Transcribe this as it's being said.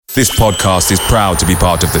This podcast is proud to be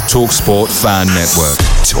part of the TalkSport Fan Network.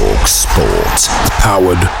 TalkSport.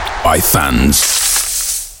 Powered by fans.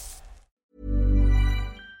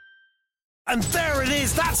 And there it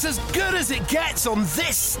is, that's as good as it gets on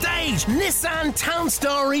this stage. Nissan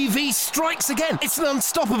Townstar EV strikes again. It's an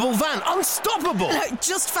unstoppable van, unstoppable.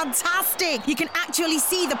 Just fantastic. You can actually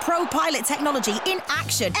see the Pro Pilot technology in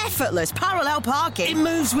action. Effortless parallel parking. It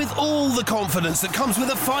moves with all the confidence that comes with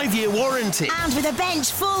a 5-year warranty. And with a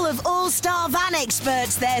bench full of all-star van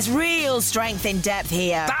experts, there's real strength in depth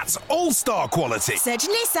here. That's all-star quality. Search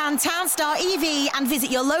Nissan Townstar EV and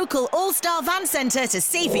visit your local all-star van centre to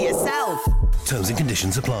see for yourself. Terms and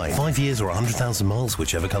conditions apply. 5 years or 100,000 miles,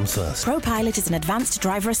 whichever comes first. Pro Pilot is an advanced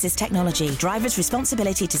driver assist technology. Driver's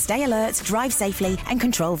responsibility to stay alert, drive safely, and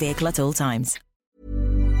control vehicle at all times.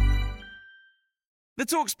 The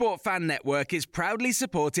TalkSport Fan Network is proudly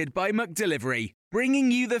supported by McDelivery, bringing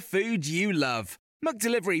you the food you love.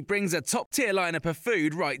 McDelivery brings a top-tier lineup of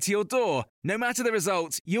food right to your door. No matter the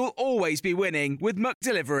result, you'll always be winning with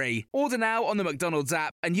McDelivery. Order now on the McDonald's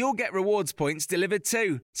app and you'll get rewards points delivered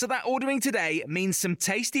too. So that ordering today means some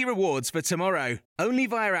tasty rewards for tomorrow. Only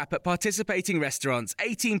via app at participating restaurants.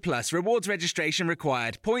 18 plus. Rewards registration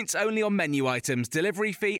required. Points only on menu items.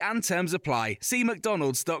 Delivery fee and terms apply. See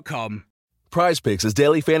mcdonalds.com. PrizePicks is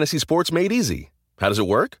daily fantasy sports made easy. How does it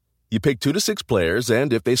work? You pick 2 to 6 players,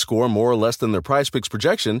 and if they score more or less than their PrizePicks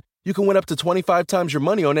projection, you can win up to 25 times your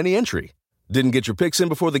money on any entry. Didn't get your picks in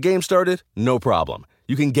before the game started? No problem.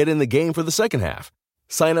 You can get in the game for the second half.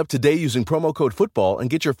 Sign up today using promo code FOOTBALL and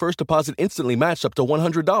get your first deposit instantly matched up to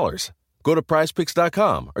 $100. Go to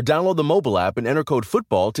prizepicks.com or download the mobile app and enter code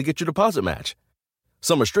FOOTBALL to get your deposit match.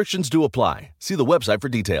 Some restrictions do apply. See the website for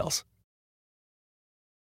details.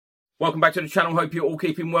 Welcome back to the channel. Hope you're all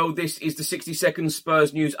keeping well. This is the 60-second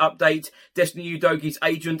Spurs news update. Destiny Udogie's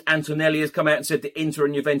agent, Antonelli, has come out and said that Inter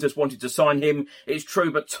and Juventus wanted to sign him. It's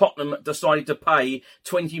true, but Tottenham decided to pay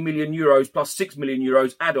 €20 million plus €6 million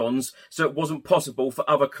add-ons, so it wasn't possible for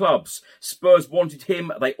other clubs. Spurs wanted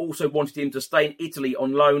him. They also wanted him to stay in Italy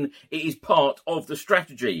on loan. It is part of the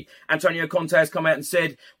strategy. Antonio Conte has come out and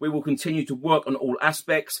said, we will continue to work on all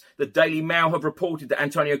aspects. The Daily Mail have reported that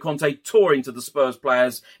Antonio Conte tore into the Spurs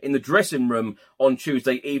players in the dressing room on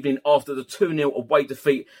Tuesday evening after the 2-0 away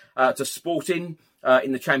defeat to Sporting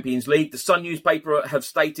in the Champions League. The Sun newspaper have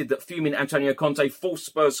stated that fuming Antonio Conte forced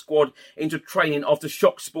Spurs squad into training after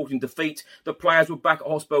shock Sporting defeat. The players were back at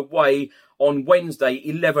Hotspur Way on Wednesday,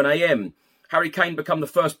 11 a.m. Harry Kane become the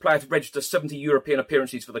first player to register 70 European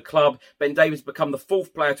appearances for the club. Ben Davies become the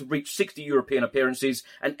 4th player to reach 60 European appearances.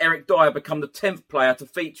 And Eric Dyer become the 10th player to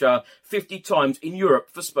feature 50 times in Europe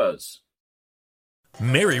for Spurs.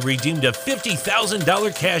 Mary redeemed a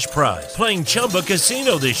 $50,000 cash prize playing Chumba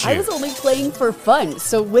Casino this year. I was only playing for fun,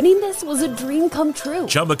 so winning this was a dream come true.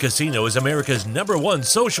 Chumba Casino is America's #1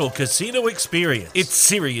 social casino experience. It's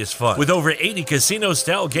serious fun. With over 80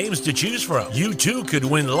 casino-style games to choose from, you too could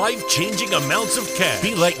win life-changing amounts of cash.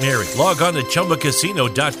 Be like Mary. Log on to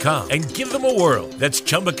ChumbaCasino.com and give them a whirl. That's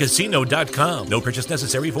ChumbaCasino.com. No purchase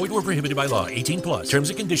necessary. Void where prohibited by law. 18 plus. Terms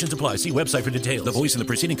and conditions apply. See website for details. The voice in the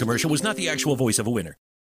preceding commercial was not the actual voice of a winner.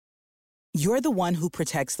 You're the one who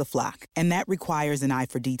protects the flock, and that requires an eye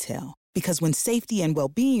for detail. Because when safety and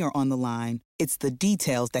well-being are on the line, it's the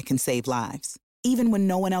details that can save lives. Even when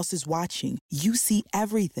no one else is watching, you see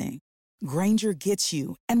everything. Grainger gets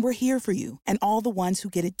you, and we're here for you, and all the ones who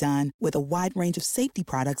get it done with a wide range of safety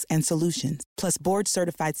products and solutions, plus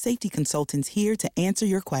board-certified safety consultants here to answer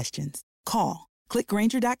your questions. Call, click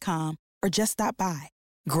Grainger.com, or just stop by.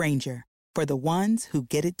 Grainger, for the ones who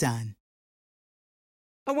get it done.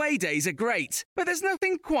 Away days are great, but there's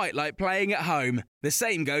nothing quite like playing at home. The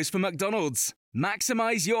same goes for McDonald's.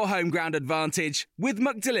 Maximise your home ground advantage with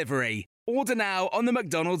McDelivery. Order now on the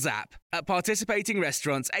McDonald's app. At participating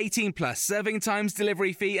restaurants, 18 plus, serving times,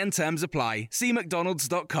 delivery fee and terms apply. See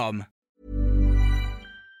mcdonalds.com.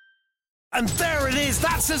 And there it is,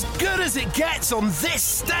 that's as good as it gets on this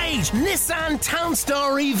stage. Nissan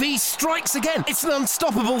Townstar EV strikes again. It's an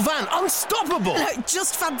unstoppable van, unstoppable.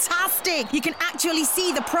 Just fantastic. You can actually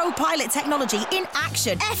see the Pro Pilot technology in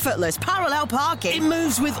action. Effortless parallel parking. It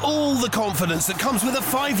moves with all the confidence that comes with a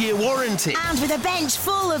 5-year warranty. And with a bench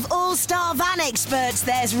full of all-star van experts,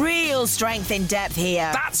 there's real strength in depth here.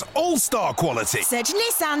 That's all-star quality. Search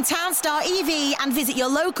Nissan Townstar EV and visit your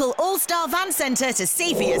local all-star van centre to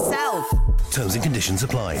see for yourself. Terms and conditions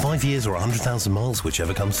apply. 5 years or 100,000 miles,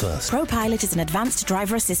 whichever comes first. Pro Pilot is an advanced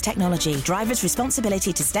driver assist technology. Driver's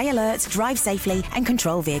responsibility to stay alert, drive safely, and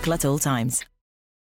control vehicle at all times.